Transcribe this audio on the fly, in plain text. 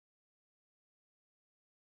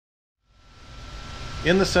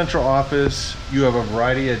In the central office, you have a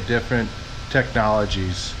variety of different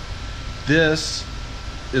technologies. This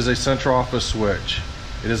is a central office switch.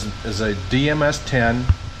 It is a DMS-10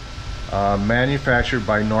 manufactured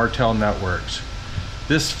by Nortel Networks.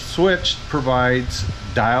 This switch provides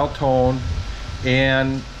dial tone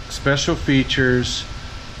and special features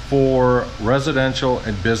for residential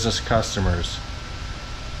and business customers.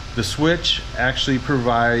 The switch actually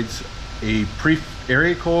provides a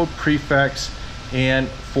area code, prefix, and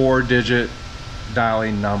 4-digit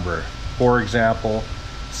dialing number. For example,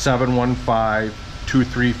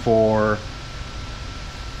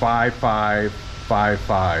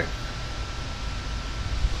 715-234-5555.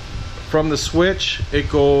 From the switch, it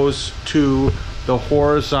goes to the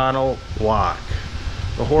horizontal block.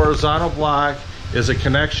 The horizontal block is a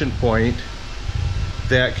connection point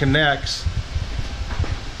that connects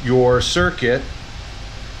your circuit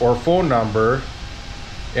or phone number,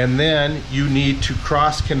 and then you need to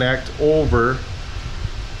cross connect over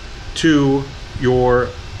to your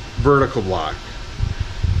vertical block.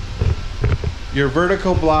 Your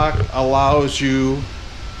vertical block allows you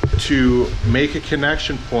to make a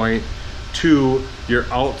connection point to your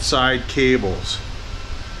outside cables.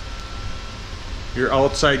 Your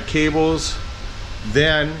outside cables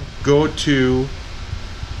then go to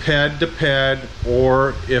ped to ped,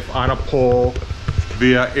 or if on a pole,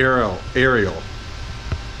 via aerial.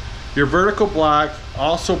 Your vertical block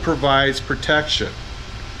also provides protection.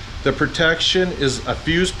 The protection is a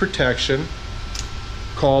fuse protection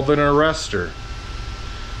called an arrestor.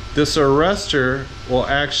 This arrestor will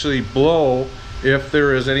actually blow if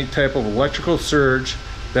there is any type of electrical surge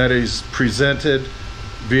that is presented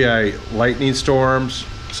via lightning storms,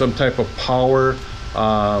 some type of power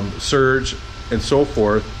surge, and so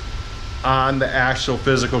forth on the actual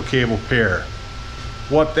physical cable pair.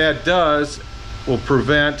 What that does will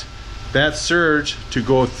prevent that surge to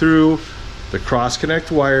go through the cross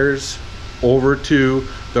connect wires over to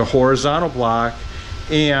the horizontal block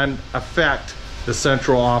and affect the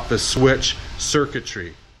central office switch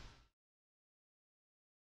circuitry.